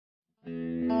Oh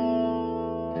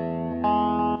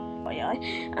yeah, I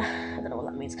don't know what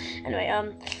that means. Anyway,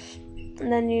 and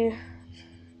then you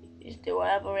just do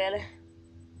whatever really.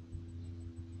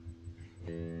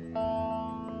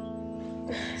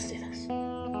 Let's do this.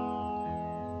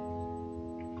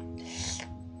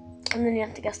 And then you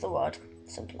have to guess the word.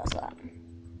 Simple as that.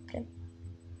 Okay.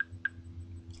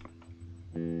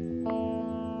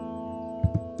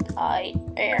 I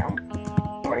am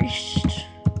braced.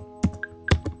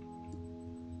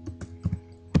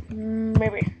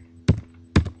 Maybe.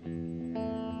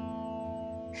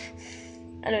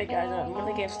 Anyway guys, when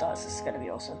the game starts, this is going to be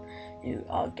awesome. You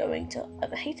are going to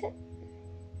either hate it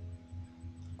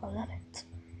or love it.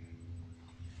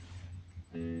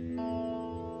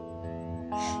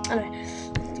 Anyway,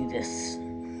 let's do this.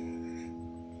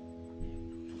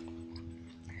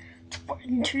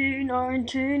 20,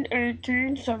 19,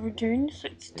 18, 17,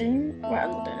 16. Right,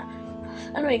 I'm not doing that.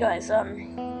 Anyway guys,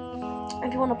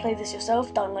 if you want to play this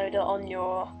yourself, download it on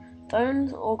your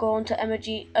phone or go on to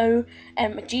omgpop.com.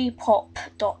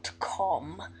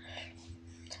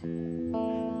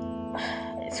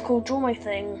 It's called Draw My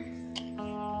Thing,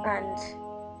 and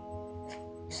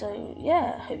so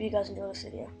yeah, hope you guys enjoy this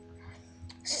video.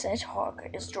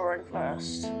 Sedgehog is drawing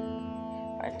first.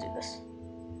 Right, do this.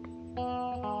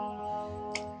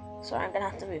 Sorry, I'm gonna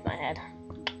have to move my head.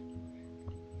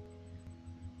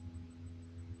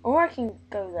 Or I can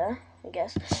go there, I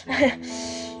guess.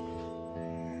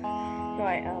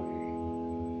 Right,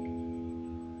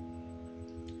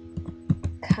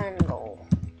 candle.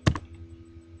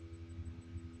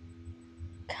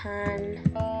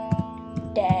 Candle.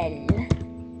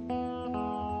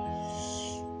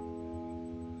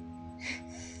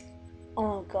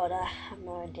 Oh god, I have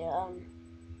no idea.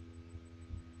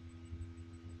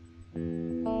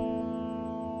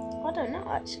 I don't know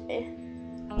actually.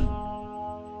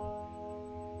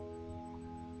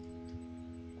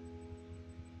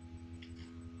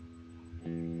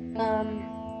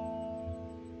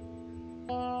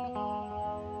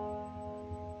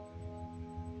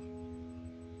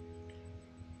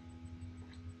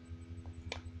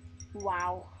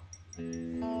 Wow.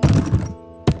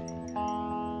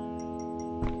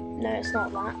 No, it's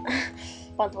not that.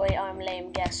 By the way, I'm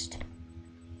lame guest.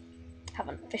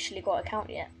 Haven't officially got an account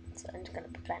yet, so I'm just gonna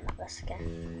be playing like this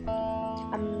again.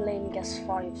 I'm lame guest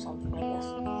 5 something, I guess.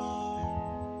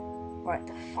 Right,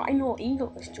 the final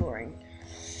eagle is drawing.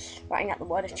 Writing out the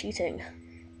word is cheating.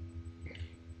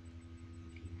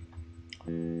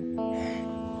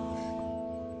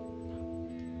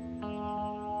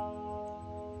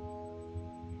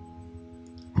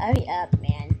 Hurry up,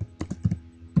 man.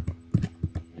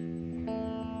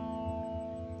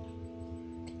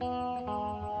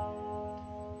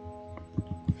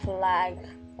 Flag.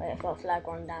 Wait, I've got a flag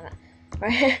wrong, damn it.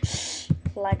 Right?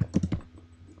 Flag.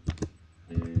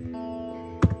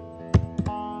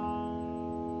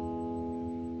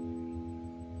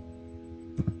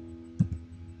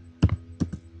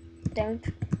 Don't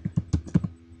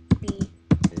be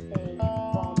a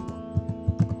bomb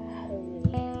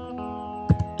holy.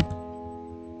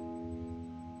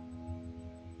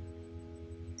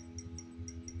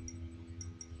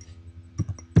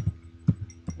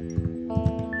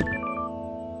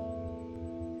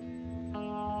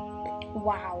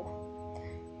 Wow,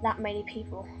 that many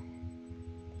people.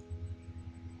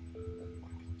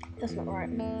 That's not right.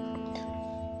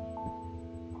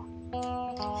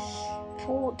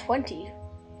 420.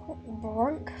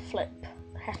 Brunk flip.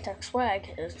 Hashtag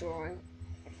swag is drawing.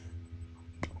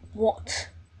 What?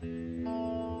 Oh,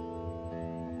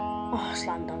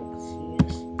 slam dunks.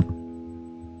 Yes.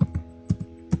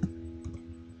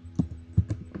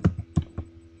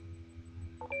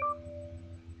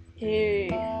 Hey.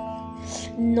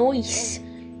 Nice.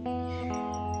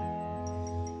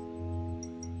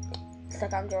 Looks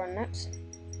like I'm drawing next.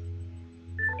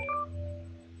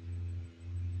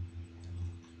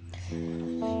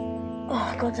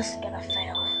 Oh god, this is gonna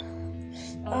fail.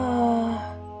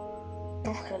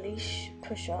 Broccoli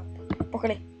push up.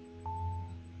 Broccoli.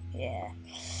 Yeah.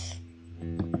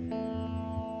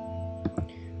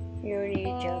 You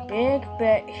need your big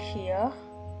bet here.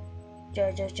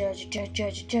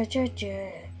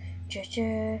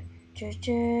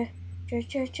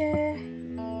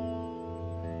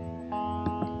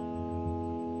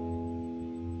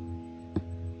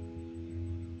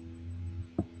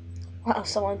 Wow,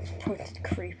 someone pointed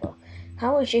creeper.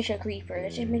 How is this a creeper?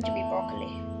 This is meant to be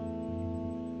broccoli.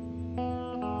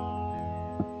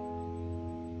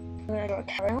 I'm gonna draw a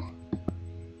carrot.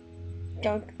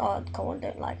 Don't, oh, come on,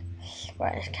 don't like.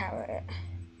 Right, let's carrot it.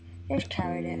 Let's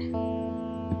carrot it.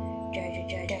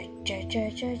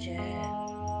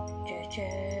 Oh,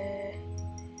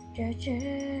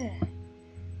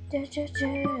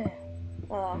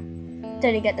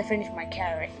 didn't get to finish my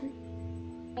carry.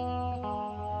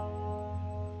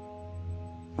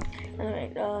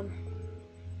 Anyway,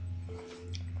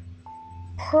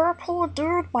 purple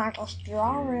dirt bag is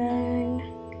drawing.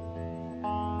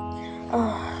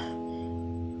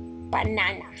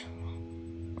 Banana.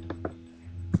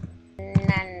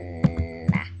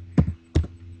 Banana.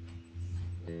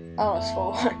 Oh, it's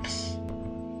full.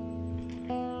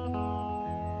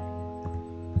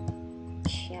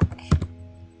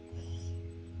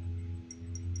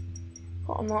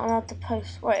 I'm not allowed to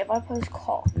post. Wait, if I post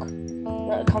cock,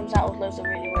 it comes out with loads of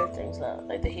really weird things that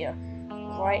over here,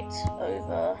 right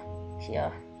over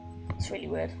here. It's really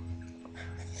weird.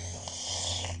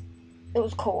 It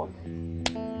was corn.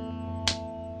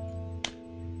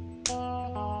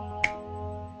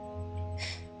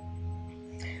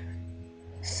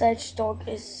 Sedge dog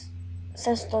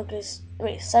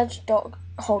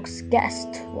hog's guest.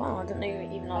 Wow, I didn't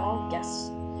even know I would guess.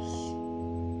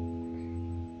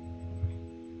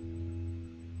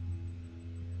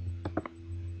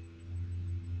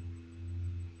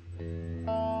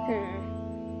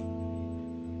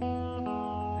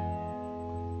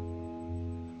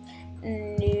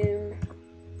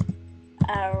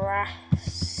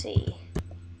 Numeracy.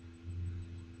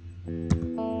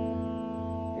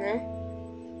 No?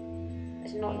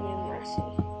 It's not numeracy.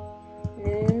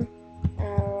 Numeracy.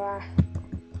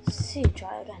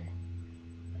 Try again.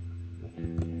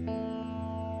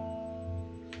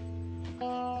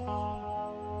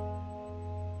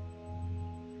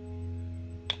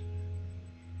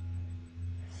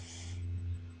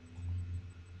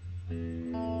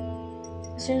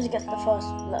 As soon as it gets the first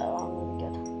letter, I'm really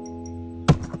good.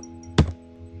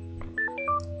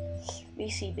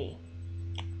 BCB.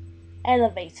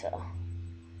 Elevator.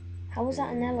 How was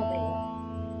that an elevator?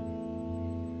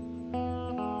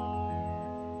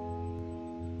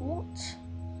 What?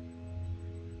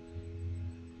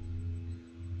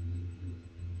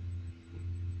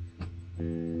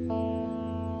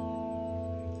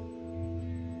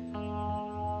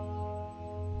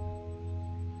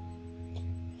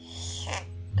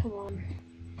 Come on.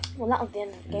 Well, that was the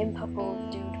end of the game. Purple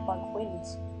dude bug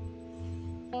wins.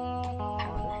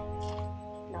 Apparently.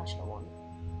 National one.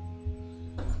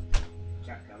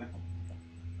 Jack coming.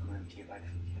 I'm going to get back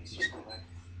from the place. Just go back.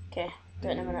 Okay, do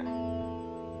it in a minute.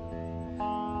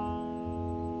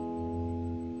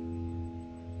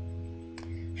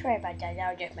 Sorry about that, that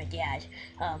was just my dad.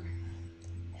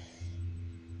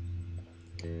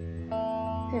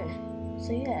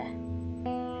 So yeah.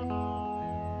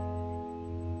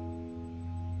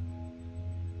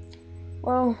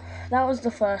 Well, that was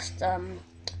the first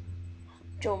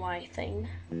Draw My Thing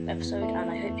episode, and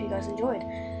I hope you guys enjoyed.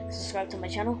 Subscribe to my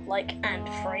channel, like and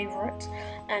favourite,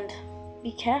 and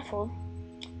be careful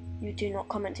you do not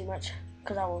comment too much,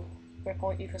 because I will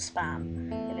report you for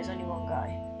spam if it's only one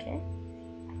guy, okay?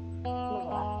 Remember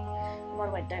that. By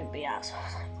the way, don't be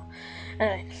assholes.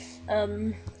 Anyway,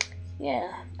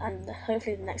 yeah, and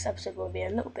hopefully the next episode will be a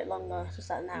little bit longer, just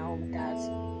like now my dad's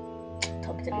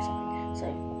told me to do something, so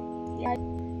yeah.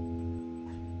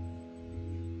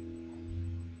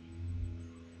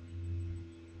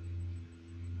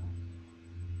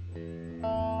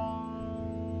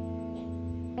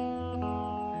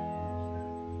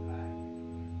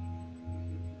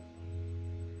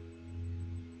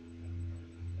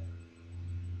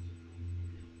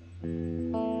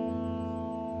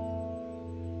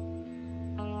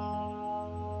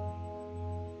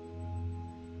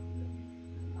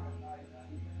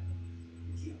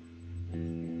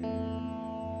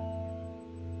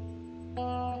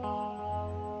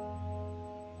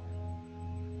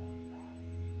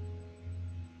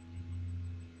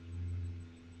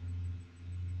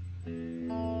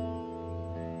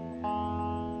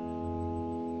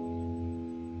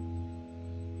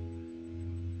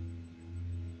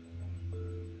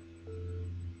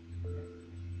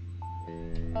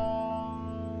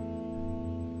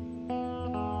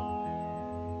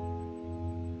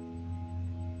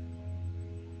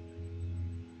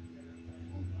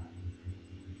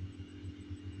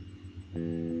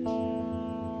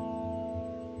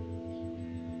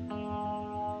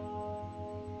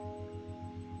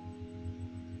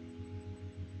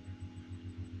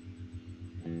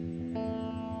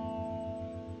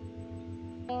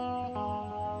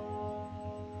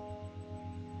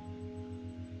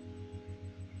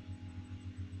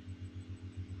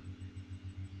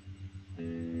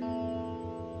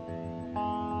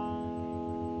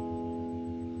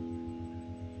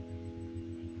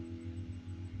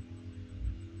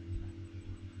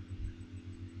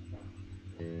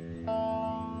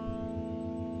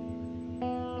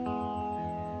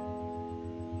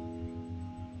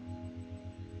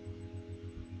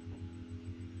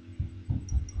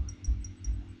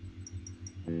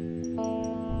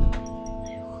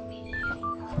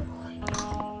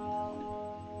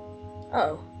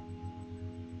 Oh.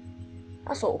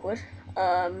 That's awkward.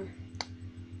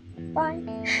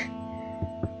 Bye.